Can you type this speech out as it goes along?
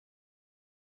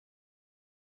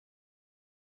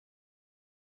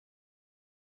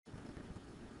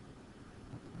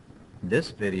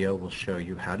This video will show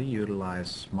you how to utilize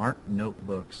Smart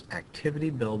Notebook's Activity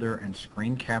Builder and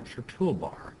Screen Capture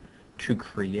toolbar to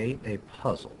create a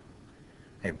puzzle.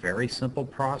 A very simple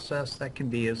process that can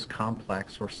be as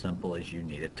complex or simple as you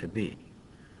need it to be.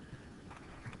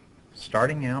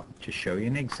 Starting out, to show you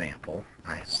an example,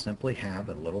 I simply have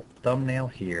a little thumbnail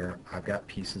here. I've got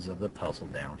pieces of the puzzle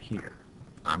down here.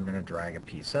 I'm going to drag a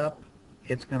piece up.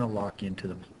 It's going to lock into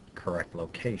the correct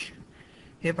location.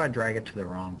 If I drag it to the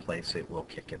wrong place, it will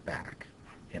kick it back.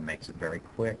 It makes it very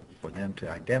quick for them to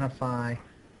identify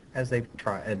as they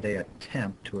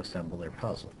attempt to assemble their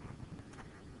puzzle.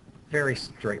 Very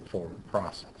straightforward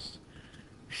process.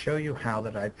 Show you how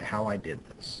I did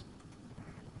this.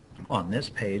 On this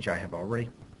page, I have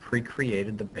already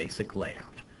pre-created the basic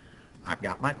layout. I've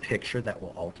got my picture that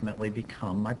will ultimately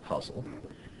become my puzzle,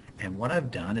 and what I've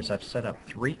done is I've set up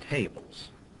four tables,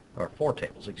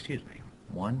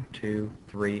 1, 2,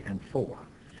 3, and 4.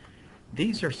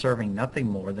 These are serving nothing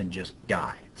more than just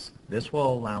guides. This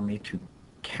will allow me to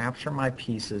capture my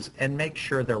pieces and make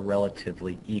sure they're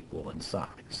relatively equal in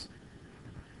size.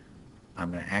 I'm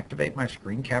going to activate my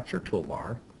Screen Capture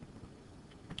toolbar.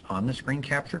 On the Screen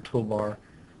Capture toolbar,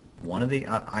 one of the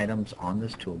items on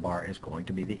this toolbar is going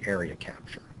to be the area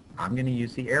capture. I'm going to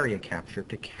use the area capture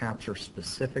to capture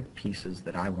specific pieces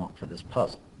that I want for this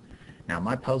puzzle. Now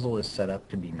my puzzle is set up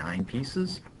to be 9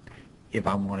 pieces. If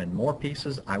I wanted more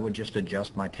pieces, I would just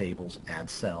adjust my tables, add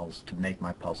cells to make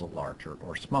my puzzle larger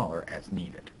or smaller as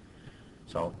needed.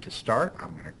 So to start,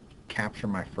 I'm going to capture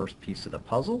my first piece of the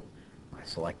puzzle by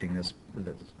selecting this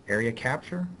area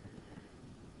capture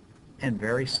and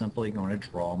very simply going to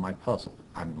draw my puzzle.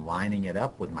 I'm lining it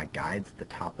up with my guides at the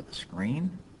top of the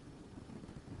screen,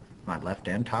 my left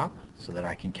and top, so that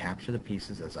I can capture the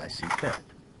pieces as I see fit.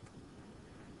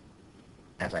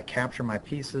 As I capture my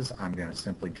pieces, I'm going to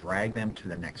simply drag them to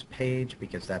the next page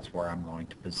because that's where I'm going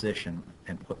to position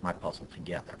and put my puzzle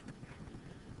together.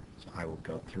 So I will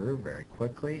go through very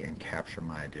quickly and capture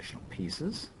my additional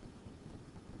pieces.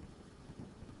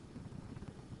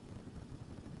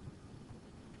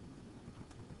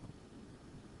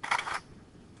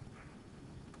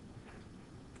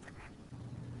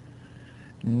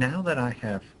 Now that I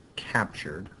have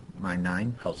captured my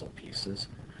 9 puzzle pieces,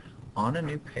 on a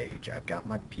new page I've got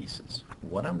my pieces.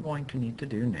 What I'm going to need to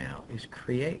do now is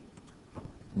create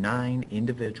 9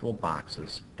 individual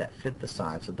boxes that fit the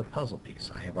size of the puzzle piece.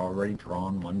 I have already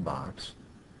drawn one box.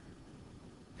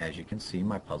 As you can see,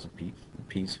 my puzzle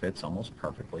piece fits almost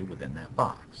perfectly within that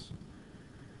box.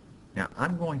 Now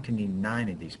I'm going to need 9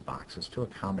 of these boxes to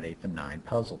accommodate the 9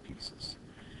 puzzle pieces.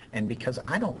 And because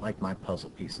I don't like my puzzle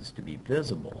pieces to be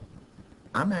visible,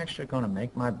 I'm actually going to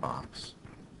make my box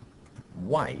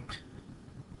white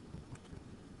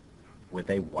with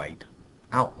a white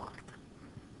outline.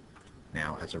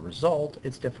 Now as a result,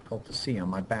 it's difficult to see on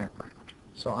my background.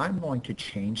 So I'm going to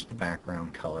change the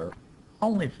background color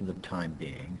only for the time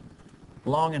being,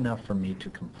 long enough for me to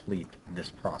complete this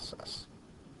process.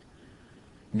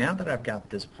 Now that I've got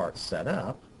this part set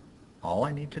up, all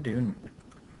I need to do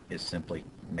is simply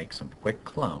make some quick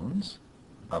clones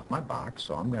of my box.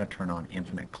 So I'm going to turn on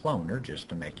Infinite Cloner just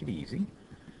to make it easy.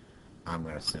 I'm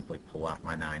going to simply pull out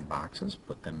my 9 boxes,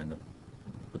 put them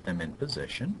in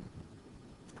position.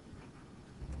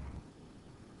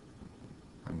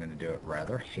 I'm going to do it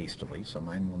rather hastily, so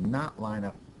mine will not line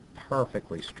up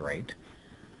perfectly straight.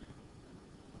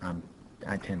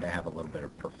 I tend to have a little bit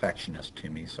of perfectionist to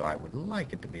me, so I would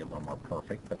like it to be a little more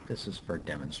perfect, but this is for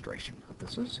demonstration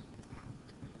purposes.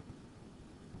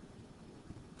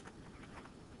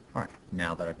 Alright,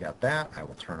 now that I've got that, I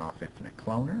will turn off Infinite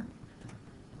Cloner.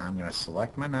 I'm going to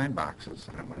select my 9 boxes,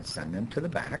 and I'm going to send them to the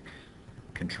back.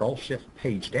 Control-Shift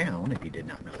page down, if you did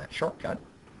not know that shortcut.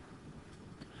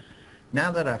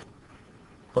 Now that I've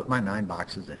put my 9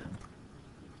 boxes in,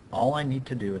 all I need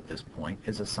to do at this point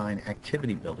is assign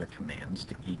Activity Builder commands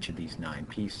to each of these 9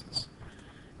 pieces.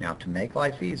 Now to make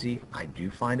life easy, I do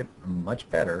find it much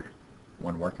better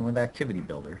when working with Activity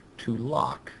Builder to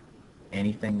lock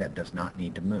anything that does not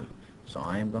need to move. So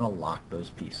I am going to lock those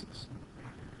pieces.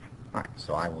 Alright,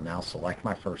 so I will now select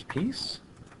my first piece,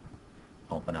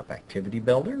 open up Activity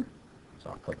Builder. So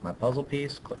I'll click my puzzle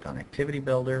piece, click on Activity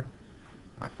Builder.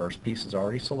 My first piece is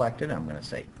already selected. I'm going to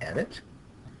say Edit.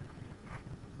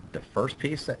 The first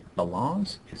piece that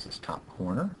belongs is this top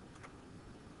corner.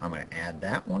 I'm going to add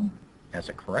that one as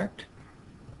a correct,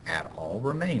 add all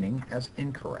remaining as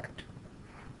incorrect.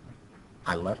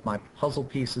 I left my puzzle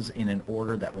pieces in an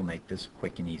order that will make this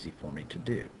quick and easy for me to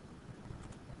do.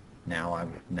 Now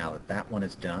that one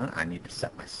is done, I need to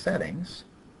set my settings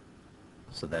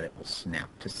so that it will snap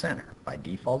to center. By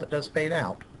default it does fade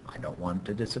out. I don't want it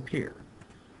to disappear.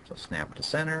 So snap to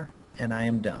center, and I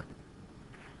am done.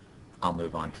 I'll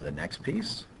move on to the next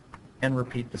piece and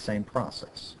repeat the same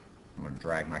process. I'm going to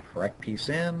drag my correct piece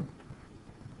in,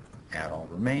 add all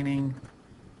remaining,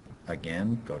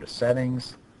 again go to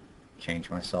settings, change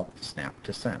myself to snap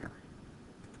to center.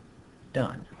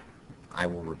 Done. I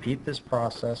will repeat this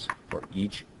process for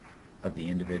each of the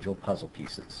individual puzzle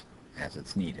pieces as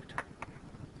it's needed.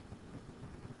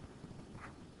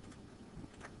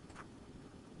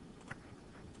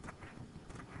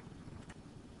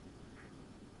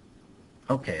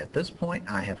 Okay, at this point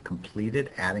I have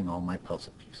completed adding all my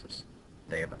puzzle pieces.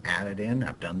 They have added in,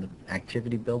 I've done the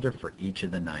activity builder for each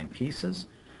of the 9 pieces.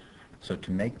 So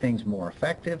to make things more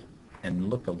effective and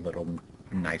look a little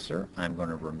nicer, I'm going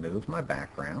to remove my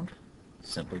background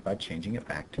simply by changing it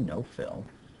back to no fill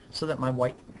so that my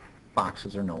white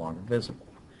boxes are no longer visible.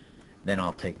 Then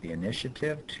I'll take the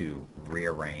initiative to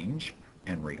rearrange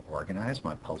and reorganize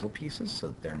my puzzle pieces so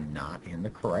that they're not in the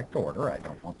correct order. I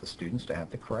don't want the students to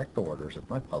have the correct orders of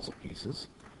my puzzle pieces.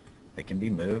 They can be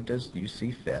moved as you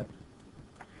see fit.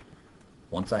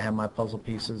 Once I have my puzzle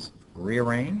pieces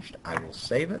rearranged, I will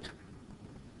save it.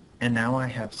 And now I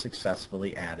have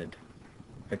successfully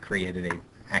created an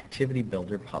activity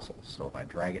builder puzzle. So if I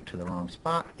drag it to the wrong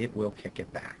spot, it will kick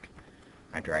it back.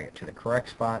 I drag it to the correct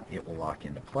spot, it will lock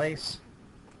into place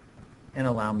and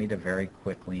allow me to very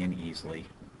quickly and easily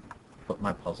put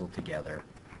my puzzle together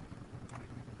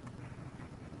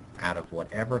out of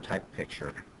whatever type of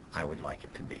picture I would like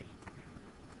it to be.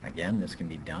 Again, this can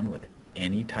be done with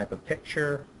any type of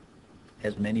picture,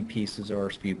 as many pieces or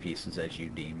as few pieces as you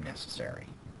deem necessary.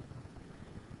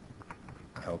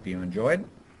 I hope you enjoyed.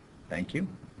 Thank you.